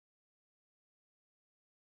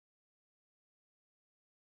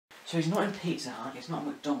So he's not in Pizza Hut, he's not at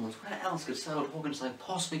McDonald's. Where else could Sarah Morgenstern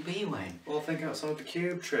possibly be, Wayne? Well, think outside the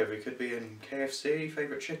cube, Trev. He could be in KFC,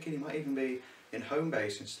 favourite chicken. He might even be in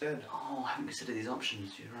Homebase instead. Oh, I haven't considered these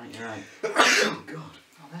options. You're right, you're right. Oh, God.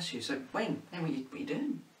 Oh, that's you. So, Wayne, what are you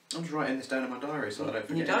doing? I'm just writing this down in my diary so I don't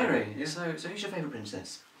forget. In your diary? Yeah. So who's your favourite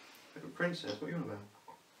princess? Favourite princess? What are you on about?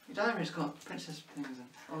 Your diary's got princess things in.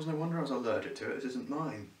 I was no wonder I was allergic to it. This isn't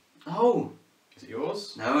mine. Oh! Is it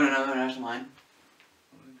yours? No, it's mine.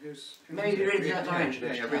 Maybe read the diary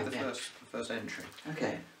entry. Yeah, read the first entry.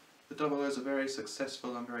 Okay. The double O's are very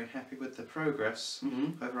successful. I'm very happy with the progress.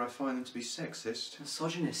 However, I find them to be sexist.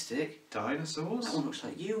 Misogynistic. Dinosaurs? That one looks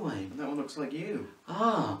like you, Wayne. And that one looks like you.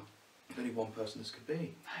 Ah. There's only one person this could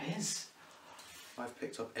be. That is. I've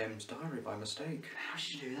picked up M's diary by mistake. How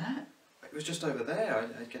did you do that? It was just over there.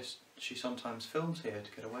 I guess she sometimes films here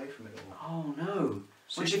to get away from it all. Oh no.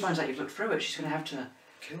 When she finds out you've looked through it, she's going to have to...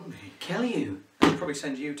 Kill me. Kill you. I'll probably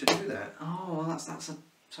send you to do that. Oh, well that's a...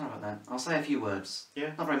 Sorry about that. I'll say a few words.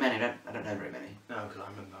 Yeah? Not very many, I don't know very many. No, because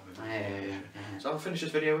I'm Yeah. So I'll finish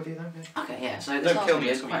this video with you then? Yeah? Okay, yeah, so Don't kill me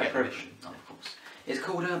is until quite you get appropriate. Oh, of course. It's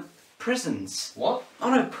called Prisms. What?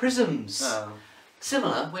 Oh no, Prisms. Oh.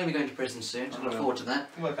 Similar, we're going to be going to prisons soon, so look forward to that.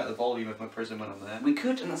 I can work out the volume of my prism when I'm there. We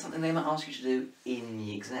could, and that's something they might ask you to do in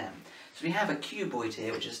the exam. So we have a cuboid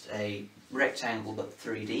here, which is a rectangle but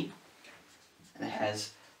 3D. And it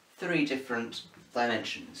has 3 different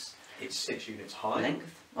dimensions. It's 6 units high.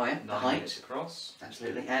 Length, oh yeah, 9 height. units across.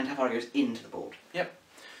 Absolutely, and how far it goes into the board. Yep.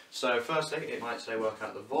 So firstly, it might say work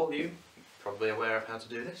out the volume. Probably aware of how to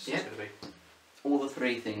do this. Yep. It's going to be all the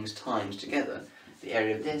 3 things times together. The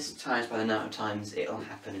area of this times by the amount of times it'll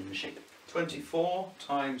happen in the shape. 24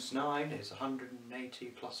 times 9 is 180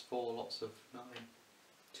 plus 4 lots of 9.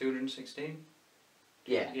 216?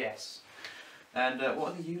 Yeah. Yes. And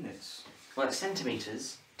what are the units? Well, it's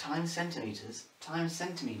centimetres times centimetres times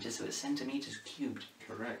centimetres, so it's centimetres cubed.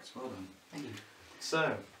 Correct. Well done. Thank you.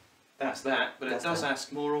 So, that's that, but That's it does that.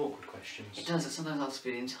 ask more awkward questions. It does, it sometimes asks for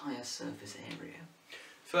the entire surface area.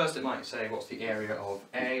 First it might say what's the area of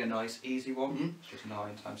A, a nice easy one, Mhm. it's just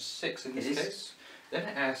 9 times 6 in It this is. case. Then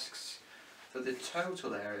it asks for the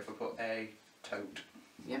total area if I put A, tot.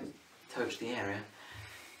 Yep, total the area.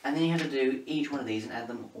 And then you have to do each one of these and add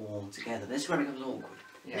them all together. This is where it becomes awkward.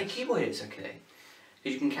 Yes. In a cuboid it's okay,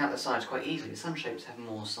 because you can count the sides quite easily. Some shapes have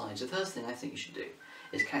more sides. The first thing I think you should do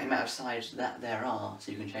is count the amount of sides that there are,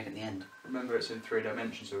 so you can check at the end. Remember it's in 3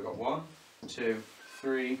 dimensions, so we've got 1, 2,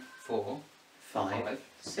 3, 4, 5,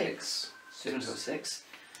 6. This one's got 6.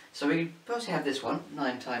 So we firstly have this one,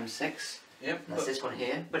 9 times 6. Yep. That's this one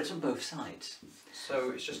here, but it's on both sides.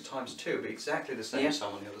 So it's just times 2, but exactly the same Yep.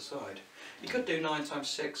 sum on the other side. You could do 9 times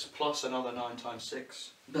 6 plus another 9 times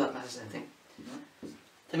 6. But that's the same thing.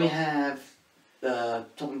 Then we have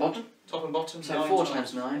top and bottom. Top and bottom, So 9 4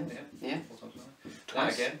 times 9. Yeah. Yeah. 4 times 9.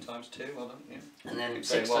 Twice. That again, times 2, well done, yeah. And then Keep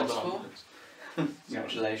 6 saying times well 4. done.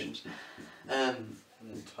 Congratulations. And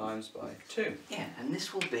then times by 2. Yeah, and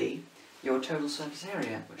this will be your total surface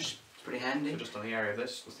area, which is pretty handy. So just on the area of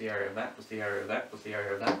this, what's the area of that, what's the area of that, what's the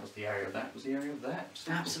area of that, what's the area of that, what's the area of that.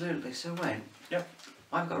 Absolutely. So Wayne. Yep.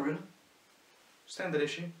 I've got a ruler. Standard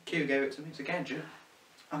issue. Q gave it to me, it's a gadget.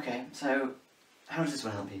 Okay, so how does this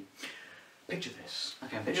one help you? Picture this.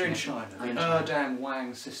 Okay, I'm You're picturing in it. China. I'm in The China. Erdang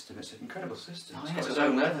Wang system. It's an incredible system. Oh, It's yeah, got it's its got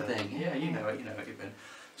own its own weather thing, Yeah, you know it. You've been.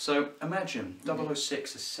 So imagine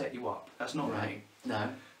 006 has set you up. That's not Right. me. No.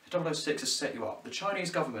 006 has set you up. The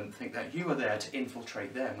Chinese government think that you are there to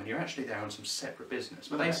infiltrate them when you're actually there on some separate business.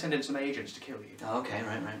 But they Right. send in some agents to kill you. Oh, okay,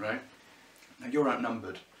 right. Right? Now you're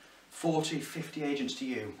outnumbered. 40, 50 agents to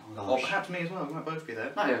you. Oh, Or gosh. perhaps me as well, we might both be there.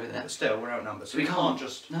 Might be over there. But still, we're outnumbered. So We you can't can't.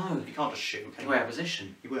 just No. you can't just shoot. Can We're out you? of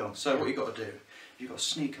position. You will. So what you've got to do, you've got to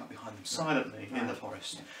sneak up behind them silently in the Right.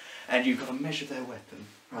 forest. Yeah. And you've got to measure their weapon.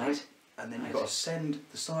 Right. And then you've Right. got to send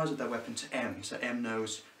the size of their weapon to M, so M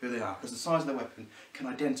knows who they are. Because the size of their weapon can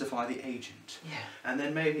identify the agent. Yeah. And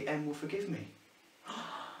then maybe M will forgive me. This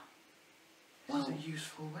is Well, a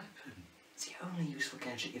useful weapon. it's the only useful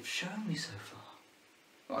gadget you've shown me so far.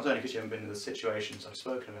 Well, it's only because you haven't been in the situations I've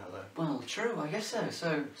spoken about though. Well, true, I guess so.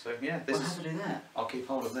 So, So yeah, this we'll is, have to do that. I'll keep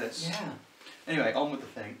hold of this. Yeah. Anyway, on with the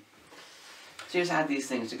thing. So you just add these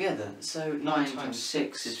things together. So 9 times times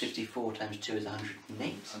 6 is 6. 54 times 2 is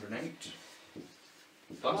 108. 108.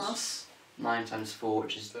 Plus 9 times 4,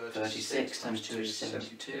 which is 36 36 times 2 is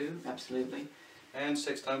 72. 72. Absolutely. And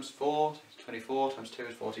 6 times 4 is 24, times 2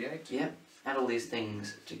 is 48. Yep. Add all these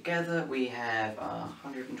things together. We have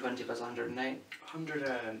 120 plus 108.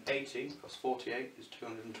 180 plus 48 is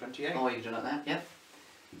 228. Oh, you do like that? Yep.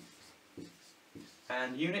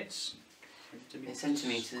 And units? in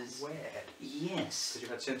centimetres squared. Yes. Because you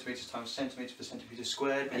had centimetres times centimetres per centimetre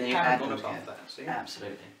squared, And and then you you haven't add gone them above together. that, see?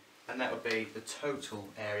 Absolutely. And that would be the total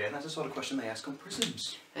area, and that's the sort of question they ask on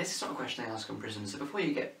prisms. This is not a question they ask on prison, so before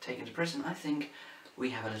you get taken to prison, I think we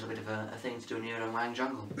have a little bit of a thing to do in your own Wang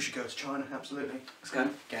jungle. We should go to China, absolutely. Let's go.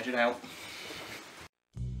 Gadget out.